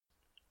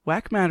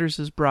Whack Matters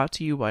is brought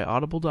to you by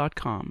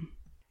Audible.com.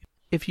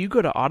 If you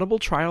go to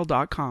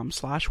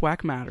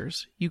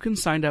audibletrial.com/whackmatters, you can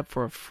sign up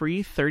for a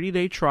free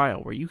 30-day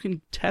trial where you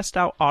can test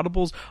out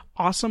Audible's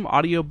awesome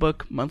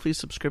audiobook monthly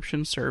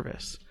subscription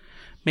service.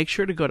 Make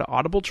sure to go to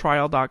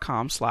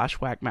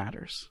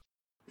audibletrial.com/whackmatters.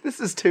 This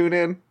is Tune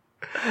In.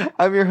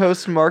 I'm your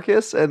host,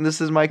 Marcus, and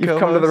this is my co-host. You've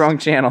come to the wrong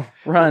channel.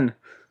 Run.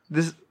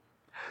 This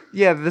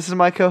is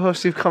my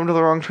co-host. You've come to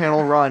the wrong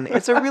channel. Run.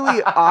 It's a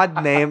really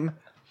odd name,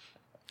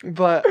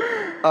 but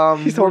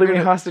he's holding me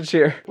hostage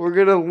here. We're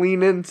gonna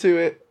lean into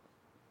it.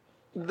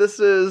 This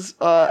is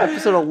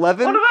episode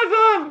 11. What have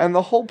I done? And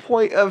the whole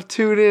point of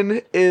Tune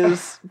In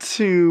is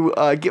to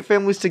get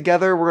families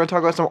together. We're going to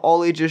talk about some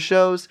all-ages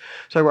shows,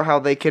 talk about how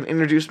they can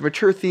introduce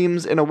mature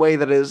themes in a way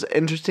that is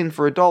interesting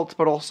for adults,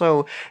 but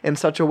also in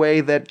such a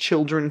way that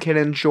children can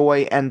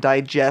enjoy and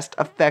digest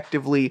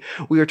effectively.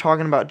 We are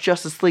talking about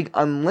Justice League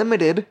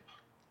Unlimited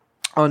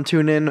on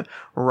Tune In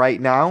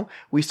right now.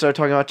 We started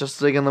talking about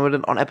Justice League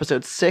Unlimited on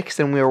episode 6,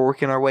 and we are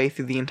working our way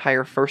through the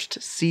entire first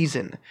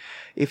season.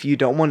 If you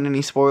don't want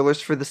any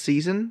spoilers for the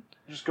season,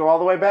 just go all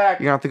the way back.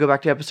 you're going to have to go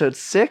back to episode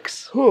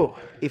 6. Whew.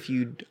 If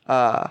you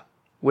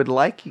would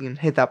like, you can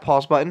hit that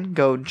pause button,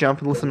 go jump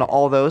and listen to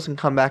all those, and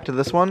come back to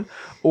this one.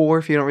 Or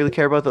if you don't really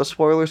care about those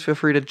spoilers, feel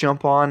free to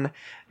jump on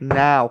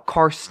now.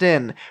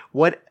 Karsten,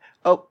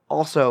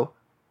 also,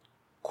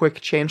 quick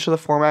change to the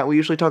format. We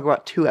usually talk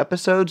about 2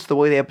 episodes. The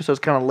way the episode's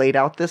kind of laid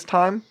out this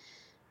time,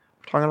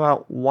 we're talking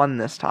about 1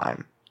 this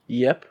time.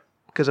 Yep.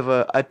 Because of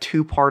a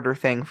 2-parter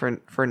thing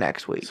for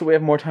next week. So we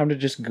have more time to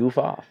just goof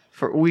off.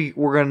 We're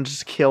going to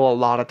just kill a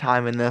lot of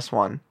time in this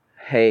one.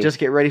 Hey. Just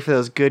get ready for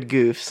those good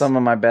goofs. Some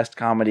of my best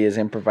comedy is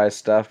improvised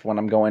stuff when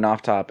I'm going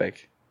off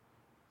topic.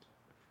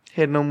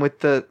 Hitting them with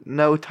the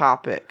no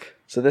topic.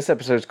 So this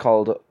episode is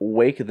called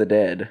Wake the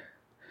Dead.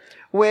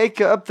 Wake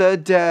up the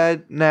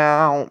dead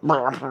now.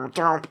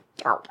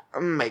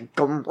 Make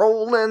them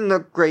roll in the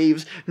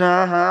graves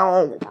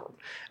now.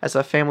 That's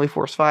a Family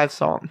Force 5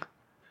 song.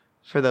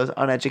 For those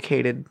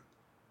uneducated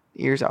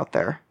ears out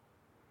there.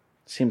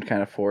 Seemed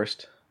kind of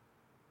forced.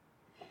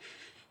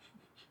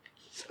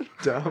 So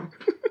dumb.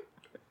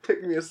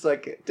 Took me a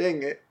second.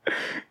 Dang it.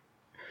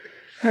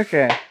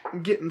 Okay.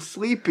 I'm getting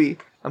sleepy.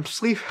 I'm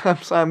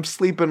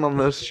sleeping on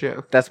this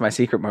show. That's my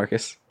secret,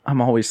 Marcus. I'm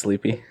always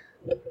sleepy.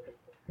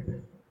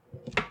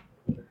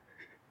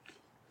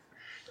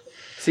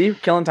 See?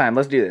 Killing time.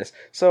 Let's do this.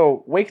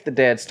 So, Wake the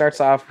Dead starts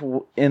off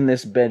in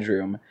this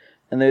bedroom.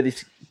 And there are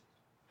these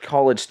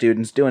college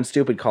students doing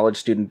stupid college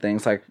student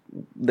things like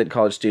that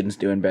college students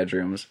do in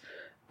bedrooms.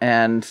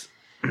 And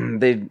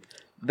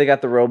they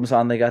got the robes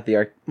on. They got the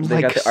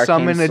arcane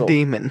summon a soul.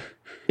 demon.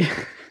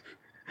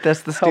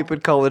 That's the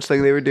stupid college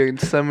thing they were doing.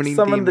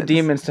 Summon the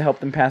demons to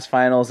help them pass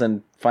finals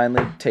and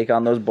finally take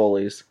on those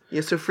bullies. Yeah,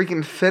 so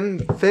freaking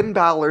Finn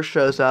Balor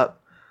shows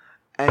up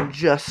and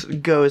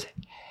just goes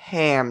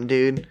ham,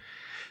 dude.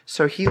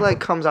 So he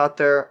comes out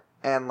there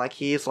and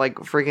he's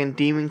freaking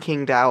demon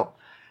kinged out,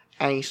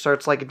 and he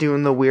starts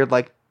doing the weird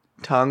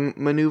tongue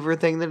maneuver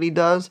thing that he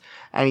does,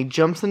 and he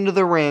jumps into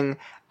the ring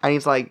and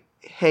he's like,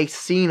 "Hey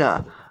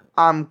Cena,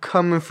 I'm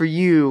coming for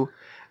you,"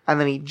 and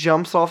then he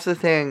jumps off the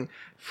thing,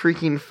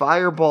 freaking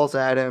fireballs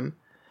at him,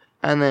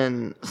 and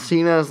then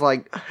Cena's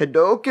like,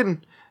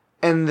 "Hadouken,"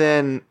 and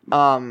then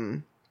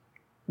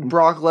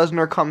Brock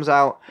Lesnar comes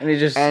out and he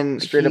just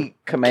straight up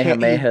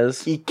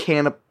Kamehamehas. He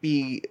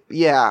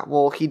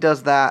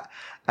does that,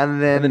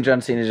 and then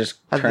John Cena just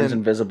turns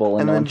invisible,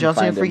 and then John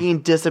Cena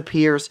freaking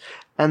disappears,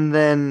 and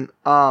then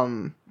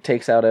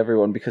takes out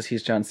everyone because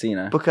he's John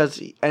Cena.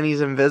 And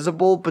he's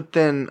invisible, but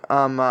then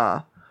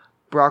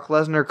Brock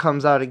Lesnar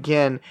comes out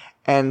again,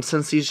 and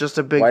since he's just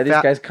a big Why are these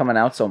guys coming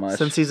out so much?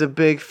 Since he's a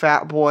big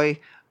fat boy,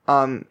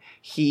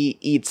 he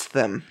eats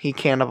them. He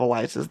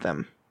cannibalizes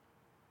them.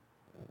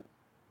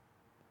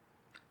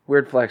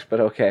 Weird flex, but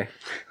okay.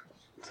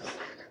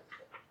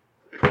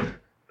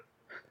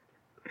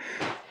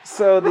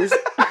 So these...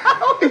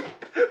 Wait,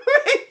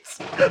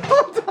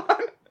 hold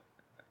on.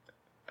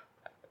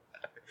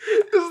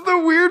 Is the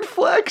weird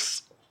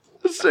flex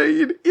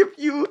saying if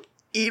you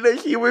eat a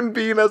human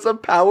being as a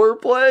power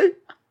play?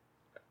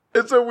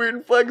 It's a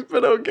weird flex,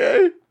 but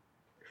okay.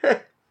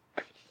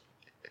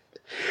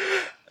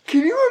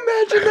 Can you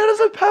imagine that as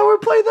a power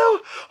play, though?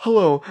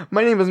 Hello,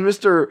 my name is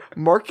Mr.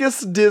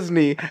 Marcus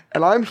Disney,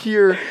 and I'm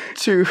here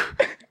to...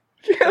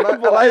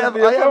 I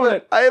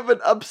have an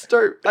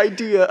upstart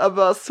idea of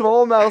a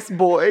small mouse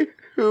boy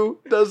who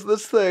does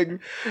this thing.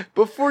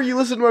 Before you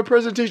listen to my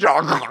presentation,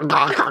 and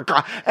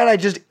I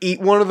just eat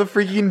one of the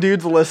freaking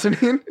dudes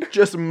listening,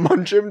 just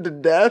munch him to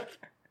death.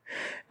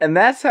 And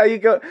that's how you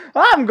go,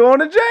 I'm going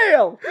to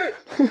jail!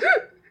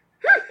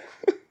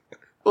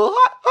 Well,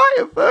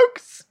 hiya,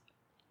 folks.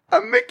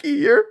 I'm Mickey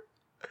here.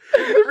 The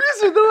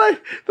reason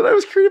that I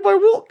was created by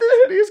Walt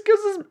Disney is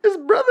because his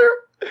brother,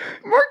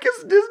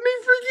 Marcus Disney,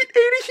 freaking ate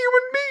a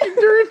human being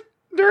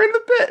during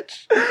the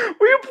pitch.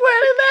 Were you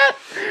planning that?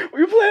 Were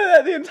you planning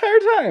that the entire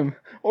time?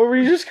 Or were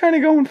you just kind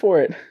of going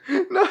for it?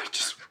 No,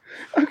 just...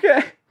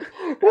 Okay.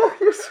 Well,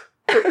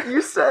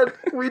 You said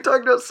we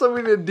talked about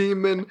summoning a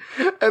demon,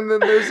 and then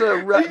there's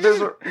a.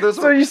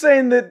 So you're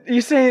saying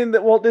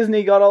that Walt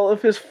Disney got all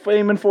of his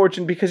fame and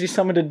fortune because he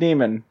summoned a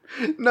demon,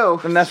 No,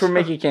 and that's where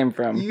Mickey came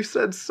from. You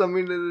said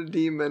summoning a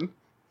demon.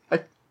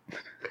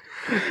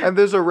 And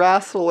there's a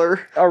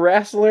wrestler. A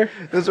wrestler?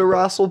 There's a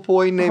wrestle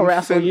boy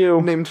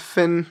named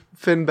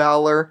Finn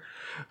Balor,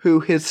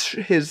 who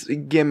his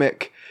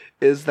gimmick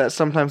is that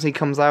sometimes he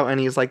comes out and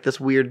he's like this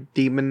weird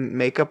demon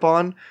makeup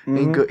on,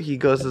 and he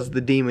goes as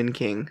the Demon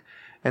King.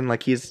 And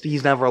like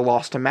he's never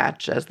lost a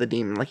match as the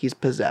demon, like he's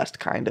possessed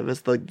kind of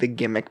is the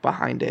gimmick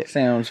behind it.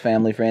 Sounds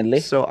family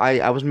friendly. So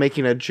I was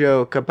making a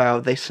joke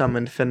about they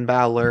summoned Finn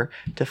Balor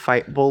to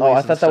fight bullies. Oh,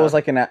 I thought that was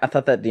like I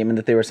thought that demon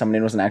that they were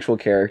summoning was an actual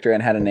character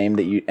and had a name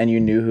that you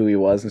knew who he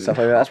was and stuff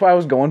like that. That's why I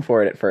was going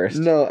for it at first.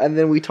 No, and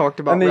then we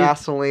talked about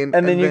wrestling,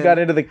 and then you got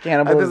into the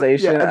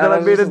cannibalization. And then I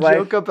made a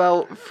joke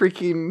about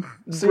freaking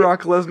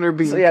Brock Lesnar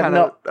being kind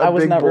of a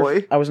big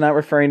boy. I was not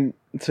referring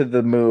to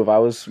the move. I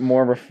was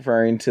more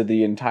referring to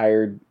the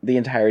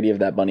entirety of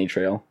that bunny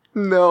trail.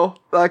 No,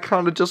 I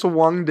kind of just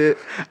wonged it.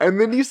 And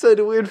then you said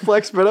weird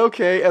flex, but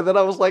okay. And then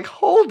I was like,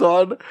 hold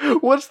on.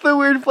 What's the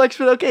weird flex,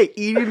 but okay?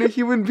 Eating a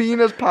human being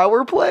as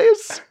power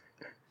plays?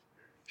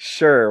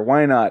 Sure,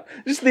 why not?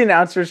 Just the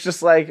announcer's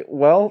just like,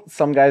 well,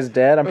 some guy's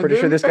dead. I'm pretty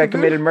sure this guy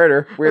committed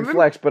murder. Weird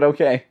flex, but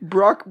okay.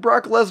 Brock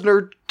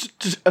Lesnar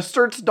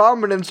asserts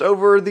dominance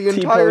over the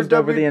entire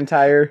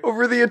WWE.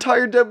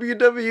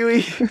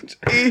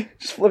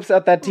 Just flips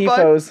out that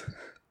T-pose.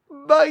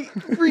 By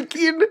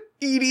freaking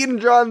he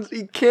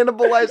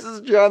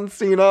cannibalizes John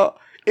Cena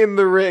in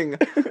the ring.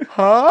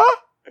 Huh?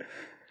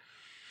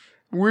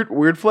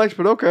 Weird flex,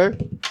 but okay.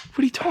 What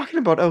are you talking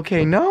about?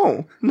 Okay,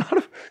 no.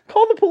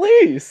 Call the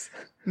police.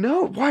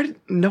 No, why did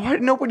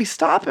nobody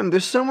stop him?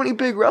 There's so many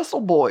big wrestle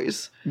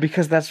boys.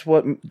 Because that's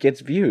what gets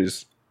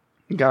views.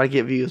 You gotta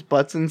get views.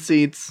 Butts and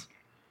seats.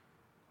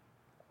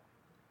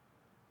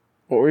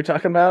 What were we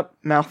talking about?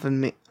 Mouth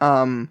and me.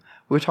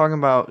 We're talking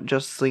about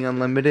Justice League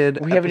Unlimited.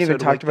 We haven't even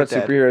talked about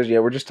superheroes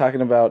yet. We're just talking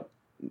about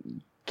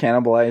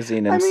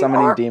cannibalizing and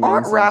summoning demons.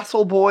 Aren't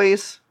wrestle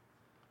boys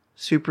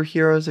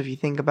superheroes if you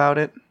think about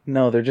it?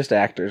 No, they're just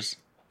actors.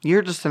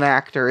 You're just an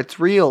actor. It's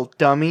real,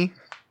 dummy.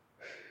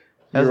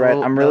 You're right.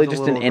 I'm really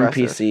just an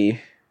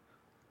NPC.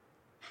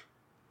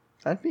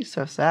 That'd be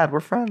so sad. We're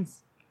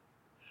friends.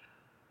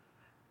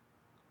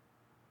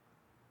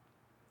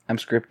 I'm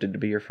scripted to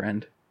be your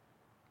friend.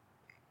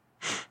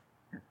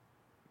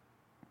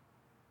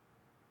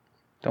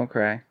 Don't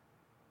cry.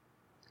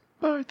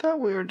 But I thought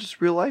we were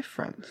just real life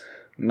friends.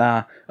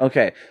 Nah.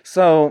 Okay.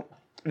 So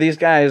these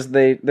guys,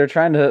 they're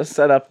trying to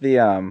set up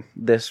the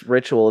this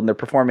ritual and they're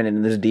performing it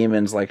and this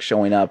demon's like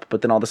showing up,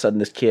 but then all of a sudden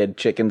this kid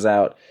chickens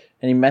out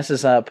and he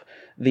messes up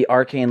the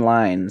arcane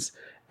lines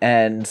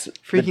and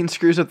freaking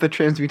screws up the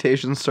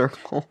transmutation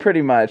circle.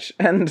 Pretty much.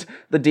 And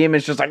the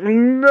demon's just like,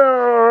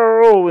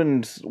 no,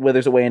 and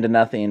withers away into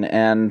nothing,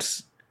 and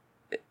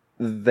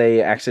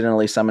they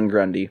accidentally summon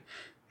Grundy.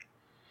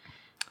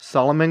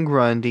 Solomon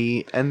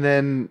Grundy, and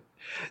then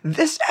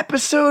this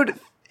episode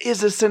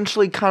is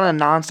essentially kind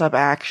of nonstop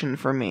action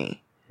for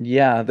me.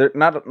 Yeah, they're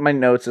not my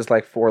notes is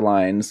like 4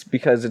 lines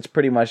because it's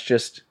pretty much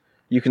just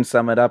you can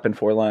sum it up in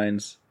 4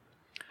 lines.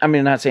 I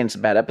mean, I'm not saying it's a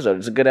bad episode.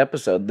 It's a good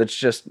episode. That's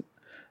just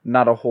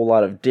not a whole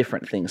lot of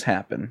different things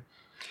happen.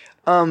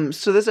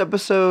 So this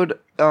episode,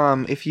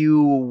 if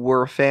you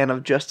were a fan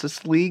of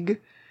Justice League,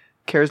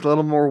 carries a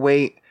little more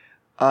weight.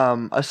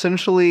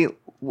 Eventually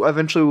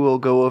we'll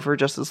go over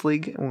Justice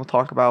League and we'll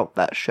talk about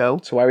that show.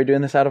 So why are we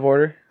doing this out of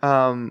order?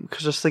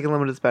 Because Justice League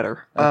Unlimited is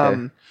better.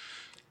 Okay.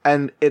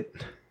 And it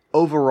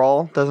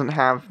overall doesn't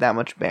have that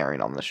much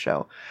bearing on the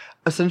show.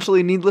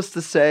 Essentially, needless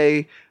to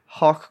say,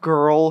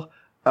 Hawkgirl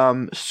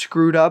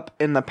screwed up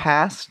in the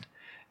past,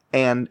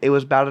 and it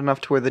was bad enough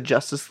to where the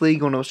Justice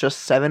League, when it was just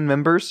 7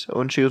 members,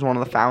 when she was one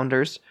of the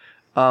founders,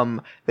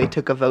 they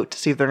took a vote to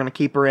see if they're going to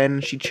keep her in,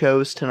 and she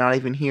chose to not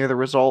even hear the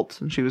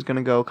results, and she was going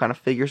to go kind of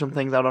figure some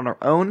things out on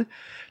her own.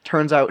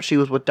 Turns out she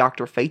was with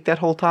Dr. Fate that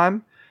whole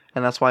time,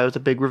 and that's why it was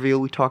a big reveal.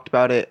 We talked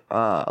about it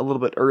a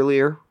little bit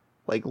earlier,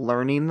 like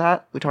learning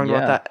that. We talked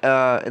about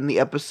that in the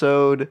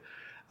episode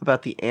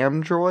about the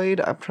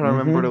android. I'm trying to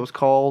remember what it was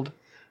called,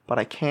 but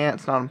I can't.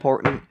 It's not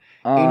important.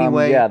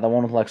 Anyway, yeah, the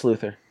one with Lex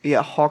Luthor.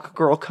 Yeah,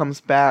 Hawkgirl comes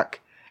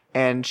back,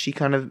 and she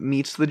kind of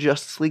meets the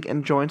Justice League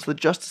and joins the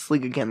Justice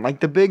League again.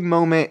 Like, the big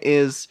moment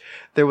is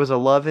there was a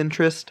love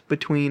interest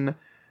between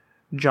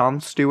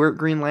Jon Stewart,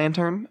 Green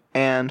Lantern,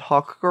 and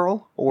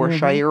Hawkgirl, or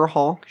Shayera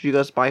Hall, because she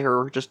goes by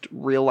her just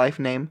real-life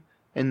name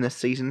in this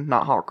season,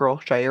 not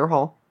Hawkgirl, Shayera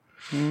Hall.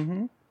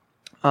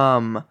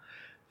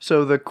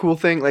 So the cool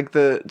thing, like,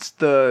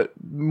 the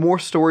more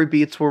story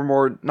beats were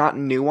more, not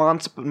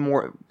nuanced, but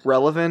more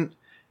relevant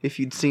if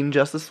you'd seen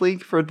Justice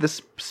League for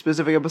this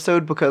specific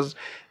episode, because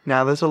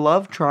now there's a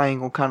love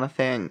triangle kind of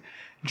thing.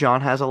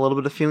 John has a little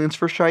bit of feelings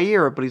for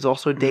Shayera, but he's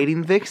also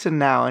dating Vixen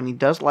now, and he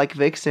does like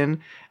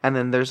Vixen, and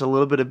then there's a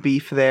little bit of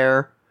beef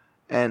there,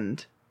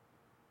 and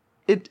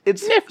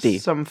it's nifty.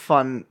 Some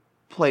fun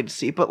play to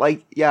see, but,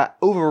 like, yeah,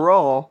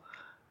 overall,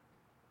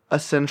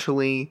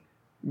 essentially,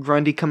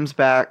 Grundy comes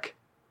back,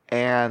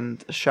 and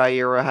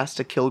Shaira has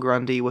to kill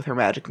Grundy with her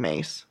magic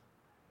mace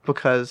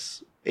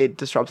because it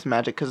disrupts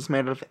magic because it's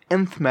made out of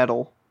nth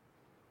metal.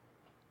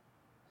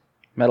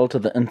 Metal to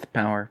the nth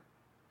power.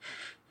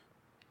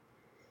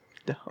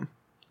 Dumb.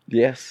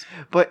 Yes.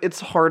 But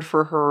it's hard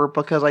for her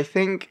because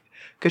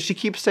because she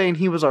keeps saying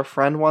he was our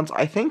friend once.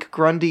 I think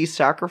Grundy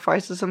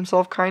sacrifices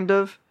himself kind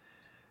of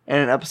in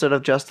an episode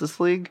of Justice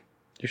League.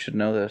 You should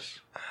know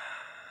this.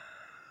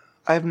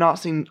 I've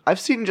seen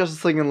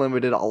Justice League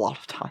Unlimited a lot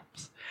of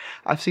times.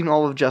 I've seen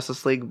all of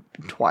Justice League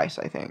twice,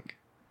 I think.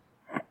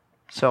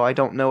 So I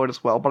don't know it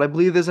as well, but I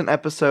believe there's an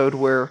episode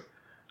where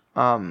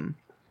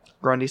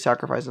Grundy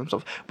sacrifices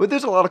himself. But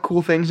there's a lot of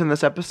cool things in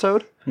this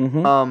episode.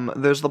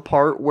 Mm-hmm. There's the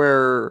part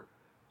where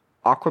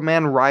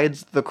Aquaman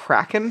rides the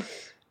Kraken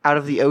out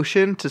of the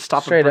ocean to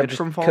stop Straight a up bridge just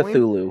from falling.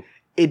 Cthulhu.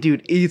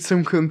 Dude, eats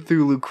some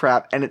Cthulhu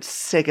crap, and it's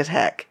sick as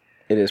heck.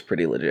 It is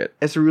pretty legit.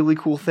 It's a really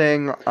cool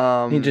thing.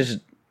 He just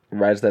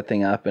rides that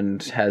thing up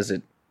and has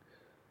it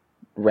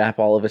wrap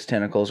all of its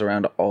tentacles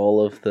around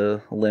all of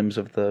the limbs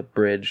of the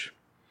bridge.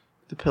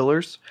 The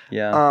pillars.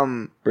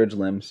 Yeah. Bridge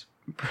limbs.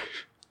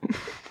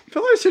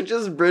 Pillars are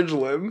just bridge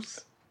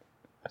limbs.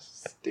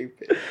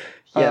 Stupid.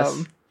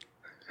 Yes.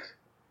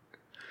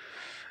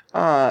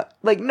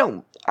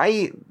 No,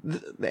 the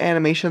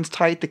animation's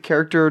tight, the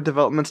character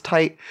development's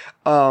tight.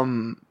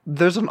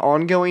 There's an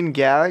ongoing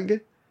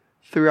gag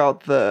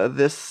throughout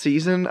this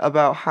season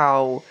about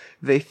how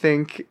they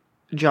think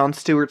Jon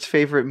Stewart's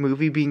favorite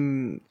movie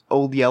being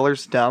Old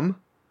Yeller's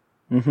dumb.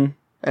 Mm-hmm.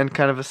 And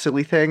kind of a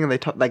silly thing, and they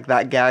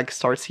that gag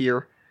starts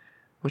here,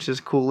 which is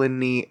cool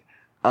and neat.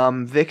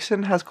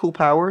 Vixen has cool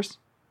powers.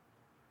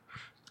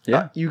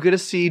 Yeah. You get to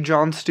see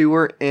Jon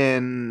Stewart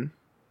in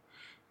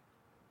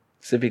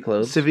Civvy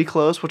clothes. civvy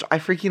clothes, which I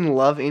freaking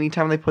love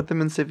anytime they put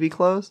them in civvy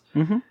clothes.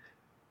 Mm-hmm.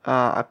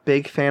 A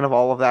big fan of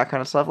all of that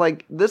kind of stuff.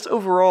 Like, this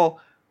overall,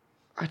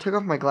 I took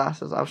off my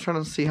glasses. I was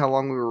trying to see how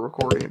long we were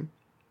recording.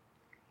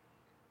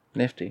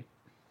 Nifty.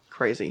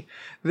 Crazy.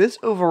 This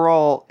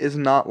overall is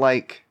not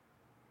like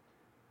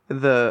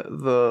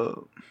that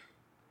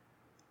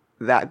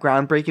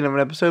groundbreaking of an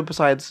episode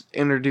besides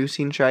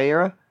introducing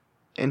Shaira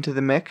into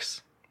the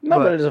mix. No,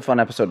 but it is a fun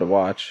episode to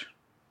watch.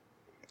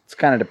 It's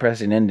kind of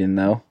depressing ending,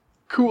 though.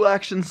 Cool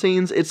action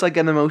scenes. It's like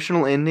an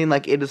emotional ending.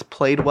 Like, it is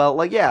played well.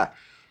 Like, yeah.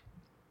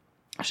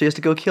 She has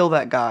to go kill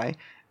that guy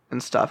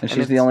and stuff. And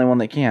she's the only one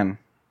that can.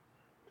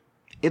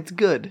 It's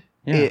good.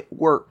 Yeah. It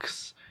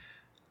works.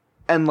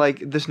 And, like,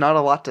 there's not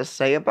a lot to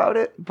say about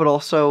it, but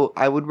also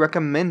I would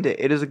recommend it.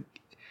 It is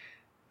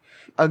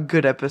a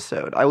good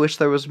episode. I wish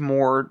there was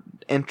more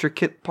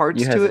intricate parts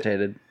You to it.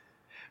 hesitated.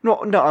 No,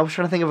 I was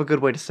trying to think of a good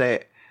way to say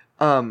it.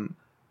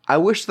 I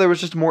wish there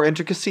was just more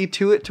intricacy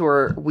to it to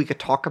where we could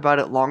talk about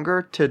it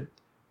longer to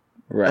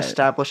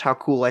establish how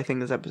cool I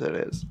think this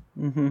episode is.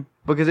 Mm-hmm.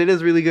 Because it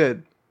is really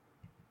good.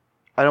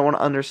 I don't want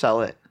to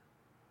undersell it.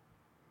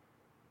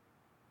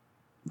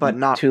 But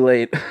not too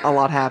late. a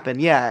lot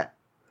happened. Yeah.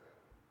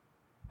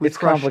 It's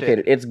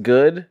complicated. It's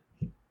good.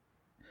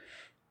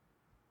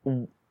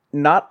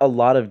 Not a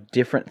lot of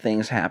different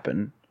things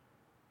happen,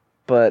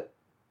 but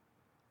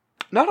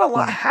not a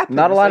lot happens.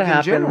 Not a lot like,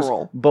 happens. In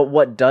general, but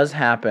what does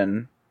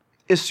happen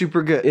is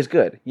super good. Is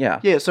good. Yeah.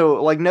 Yeah.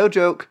 So, like, no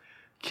joke.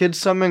 Kids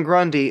summon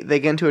Grundy. They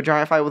get into a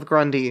giant fight with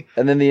Grundy.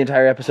 And then the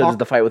entire episode is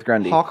the fight with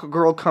Grundy. Hawk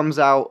Girl comes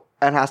out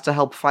and has to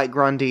help fight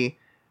Grundy,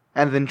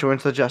 and then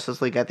joins the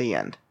Justice League at the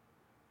end.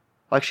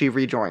 Like, she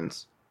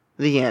rejoins.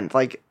 The end.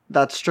 Like,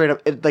 that's straight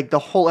up. Like, the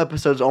whole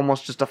episode's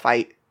almost just a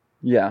fight.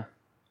 Yeah.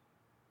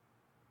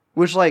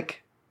 Which,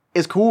 like,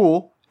 is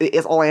cool.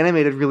 It's all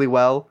animated really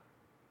well.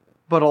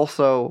 But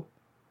also,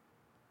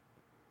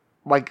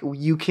 like,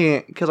 you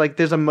can't... Because, like,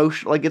 there's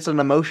emotion... Like, it's an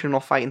emotional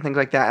fight and things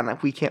like that, and,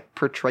 like, we can't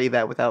portray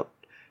that without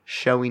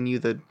showing you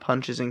the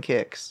punches and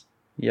kicks.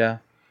 Yeah.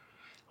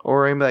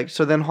 Or, I'm like...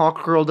 So then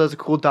Hawk Girl does a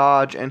cool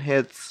dodge and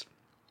hits...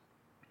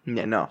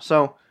 Yeah, no.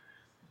 So,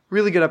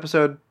 really good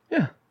episode.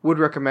 Yeah. Would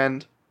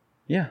recommend.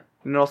 Yeah.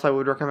 You know what else I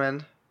would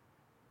recommend?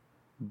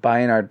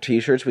 Buying our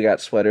t-shirts. We got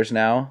sweaters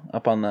now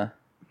up on the...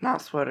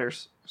 Not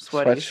sweaters.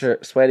 Sweaties.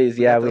 Sweaties.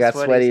 Yeah, we got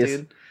sweaties.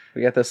 Dude.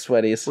 We got the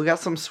sweaties. We got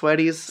some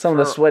sweaties. Some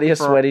of the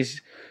sweatiest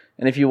sweaties.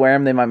 And if you wear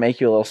them, they might make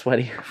you a little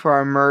sweaty. For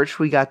our merch,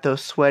 we got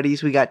those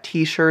sweaties. We got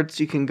t-shirts.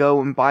 You can go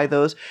and buy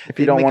those. If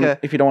you don't want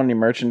any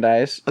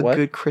merchandise, a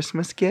good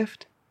Christmas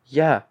gift.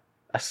 Yeah,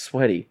 a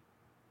sweaty.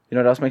 You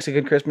know what else makes a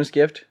good Christmas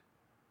gift?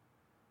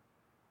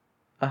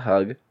 A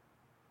hug.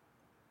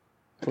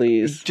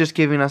 Please. Just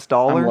giving us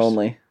dollars. I'm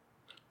lonely.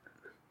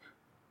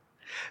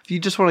 If you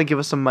just want to give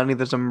us some money,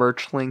 there's a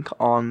merch link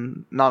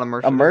on... Not a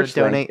merch link. A merch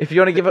link. Donate. If you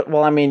want to give it...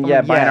 Well, I mean,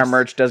 yeah, buying our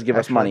merch does give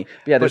us money.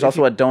 But yeah, there's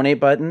also a donate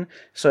button.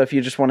 So if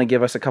you just want to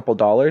give us a couple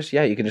dollars,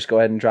 yeah, you can just go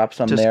ahead and drop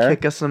some there. Just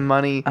kick us some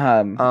money.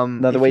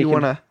 Another way you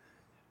want to...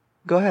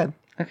 Go ahead.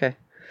 Okay.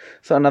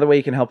 So another way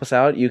you can help us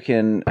out, you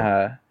can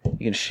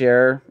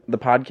share the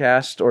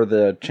podcast or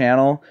the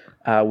channel.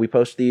 We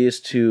post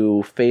these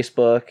to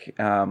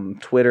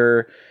Facebook,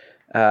 Twitter.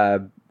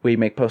 We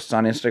make posts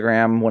on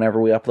Instagram whenever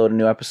we upload a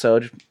new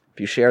episode. If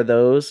you share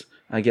those,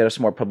 get us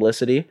more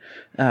publicity.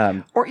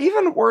 Or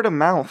even word of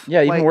mouth.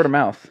 Yeah, even word of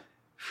mouth.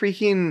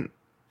 Freaking...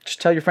 Just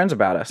tell your friends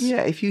about us.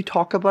 Yeah, if you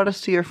talk about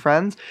us to your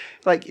friends,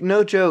 like,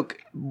 no joke,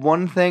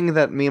 one thing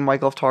that me and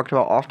Michael have talked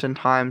about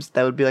oftentimes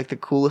that would be, like, the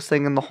coolest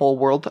thing in the whole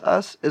world to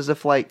us is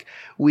if, like,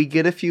 we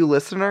get a few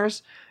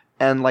listeners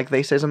and, like,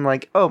 they say something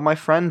like, oh, my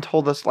friend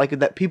told us, like,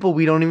 that people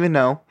we don't even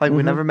know, like,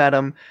 we never met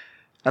them,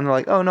 and they're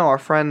like, oh, no, our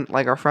friend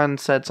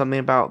said something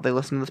about they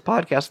listened to this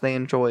podcast they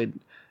enjoyed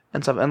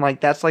and stuff, and,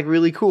 like, that's, like,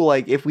 really cool,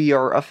 like, if we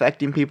are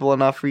affecting people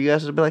enough for you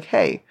guys to be like,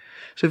 hey.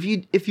 So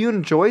if you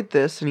enjoyed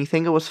this and you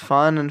think it was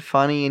fun and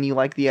funny and you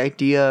like the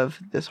idea of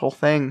this whole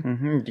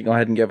thing, you go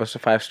ahead and give us a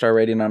 5-star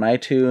rating on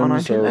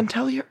iTunes. And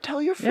tell your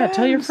friends. Yeah,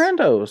 tell your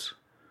friendos.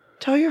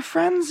 Tell your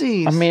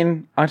friendsies. I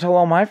mean, I tell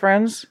all my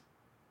friends.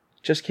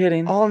 Just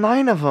kidding. All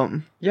 9 of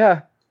them.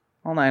 Yeah,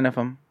 all 9 of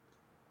them.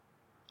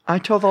 I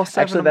told all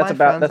 7 of my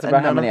friends. Actually, that's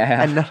about how many I have.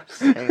 I don't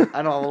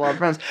have a lot of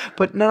friends,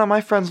 but none of my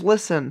friends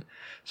listen.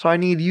 So I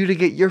need you to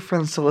get your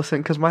friends to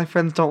listen because my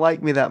friends don't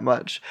like me that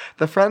much.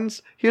 The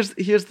friends, here's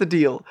the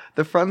deal.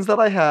 The friends that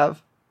I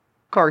have,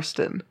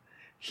 Karsten,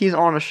 he's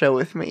on a show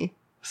with me.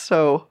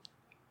 So.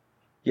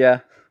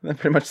 Yeah, that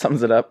pretty much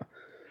sums it up.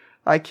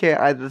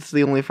 That's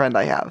the only friend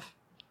I have.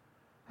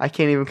 I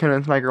can't even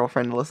convince my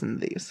girlfriend to listen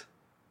to these.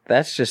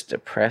 That's just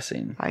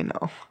depressing. I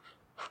know.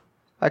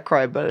 I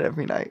cry about it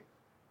every night.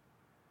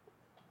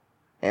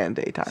 And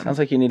daytime. Sounds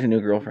like you need a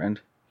new girlfriend.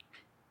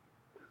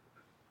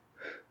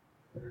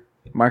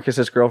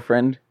 Marcus's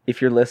girlfriend,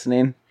 if you're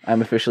listening,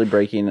 I'm officially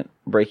breaking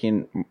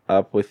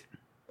up with...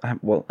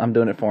 Well, I'm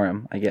doing it for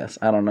him, I guess.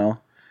 I don't know.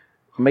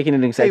 I'm making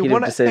an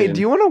executive decision. Hey, do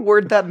you want to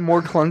word that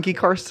more clunky,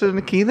 Karsten?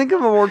 Can you think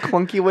of a more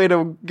clunky way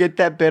to get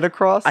that bit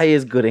across? I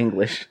is good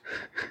English.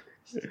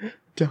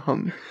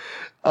 Dumb.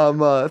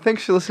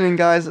 Thanks for listening,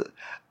 guys.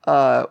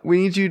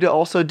 We need you to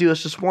also do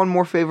us just one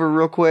more favor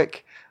real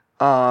quick.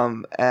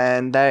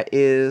 And that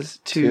is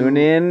to... Tune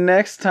in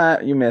next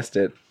time. You missed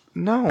it.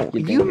 No,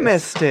 you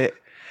missed it.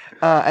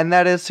 And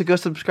that is to go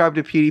subscribe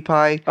to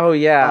PewDiePie. Oh,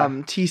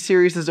 yeah.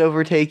 T-Series is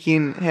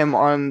overtaking him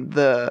on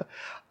the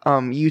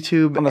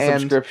YouTube. On the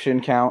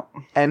subscription count.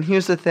 And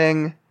here's the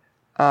thing.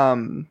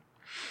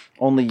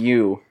 Only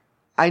you.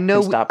 I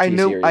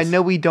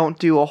know we don't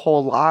do a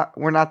whole lot.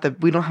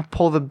 We don't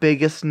pull the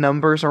biggest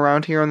numbers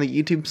around here on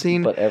the YouTube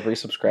scene. But every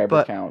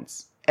subscriber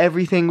counts.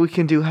 Everything we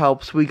can do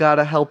helps. We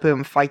gotta help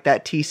him fight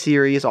that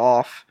T-Series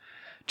off.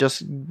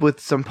 Just with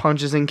some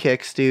punches and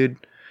kicks, dude.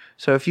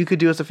 So if you could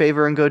do us a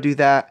favor and go do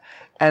that.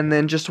 And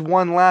then just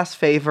one last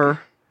favor.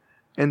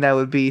 And that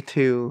would be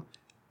to...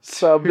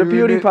 Sub to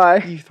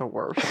PewDiePie. You're the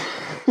worst.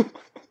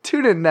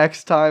 Tune in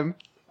next time.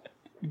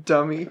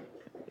 Dummy.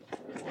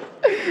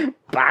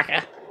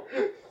 Baka.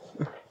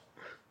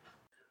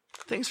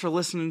 Thanks for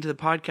listening to the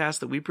podcast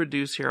that we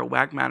produce here at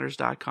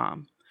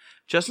whackmatters.com.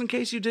 Just in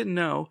case you didn't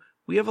know,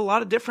 we have a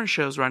lot of different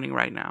shows running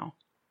right now.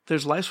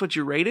 There's Life's What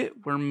You Rate It,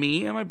 where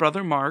me and my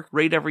brother Mark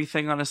rate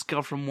everything on a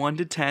scale from 1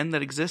 to 10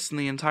 that exists in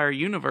the entire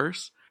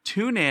universe.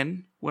 Tune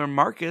In, where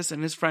Marcus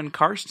and his friend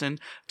Karsten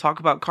talk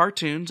about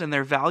cartoons and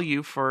their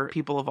value for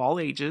people of all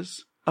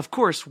ages. Of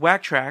course,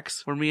 Whack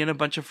Tracks, where me and a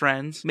bunch of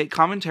friends make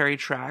commentary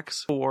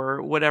tracks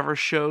for whatever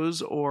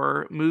shows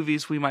or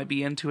movies we might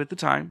be into at the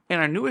time.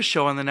 And our newest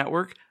show on the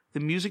network, The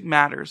Music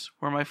Matters,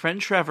 where my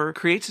friend Trevor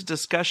creates a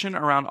discussion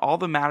around all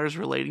the matters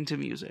relating to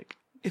music.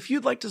 If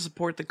you'd like to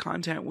support the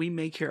content we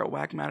make here at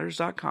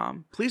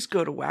whackmatters.com, please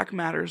go to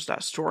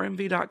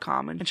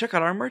whackmatters.storeenvy.com and check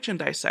out our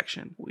merchandise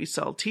section. We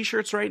sell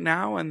t-shirts right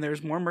now, and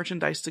there's more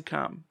merchandise to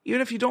come.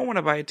 Even if you don't want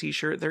to buy a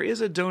t-shirt, there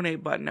is a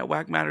donate button at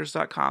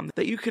whackmatters.com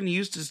that you can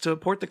use to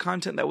support the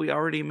content that we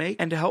already make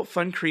and to help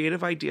fund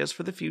creative ideas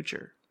for the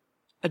future.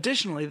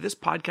 Additionally, this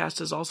podcast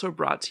is also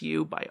brought to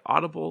you by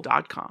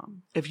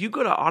Audible.com. If you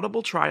go to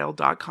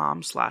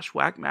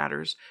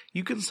audibletrial.com/whackmatters,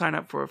 you can sign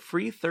up for a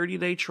free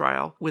 30-day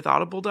trial with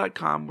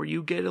Audible.com where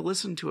you get to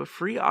listen to a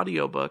free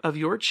audiobook of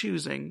your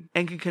choosing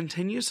and can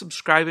continue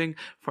subscribing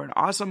for an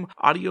awesome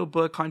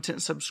audiobook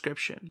content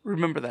subscription.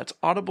 Remember, that's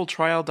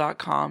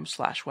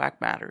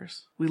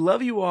audibletrial.com/whackmatters. We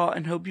love you all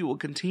and hope you will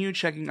continue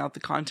checking out the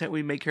content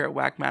we make here at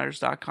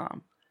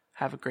whackmatters.com.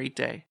 Have a great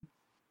day.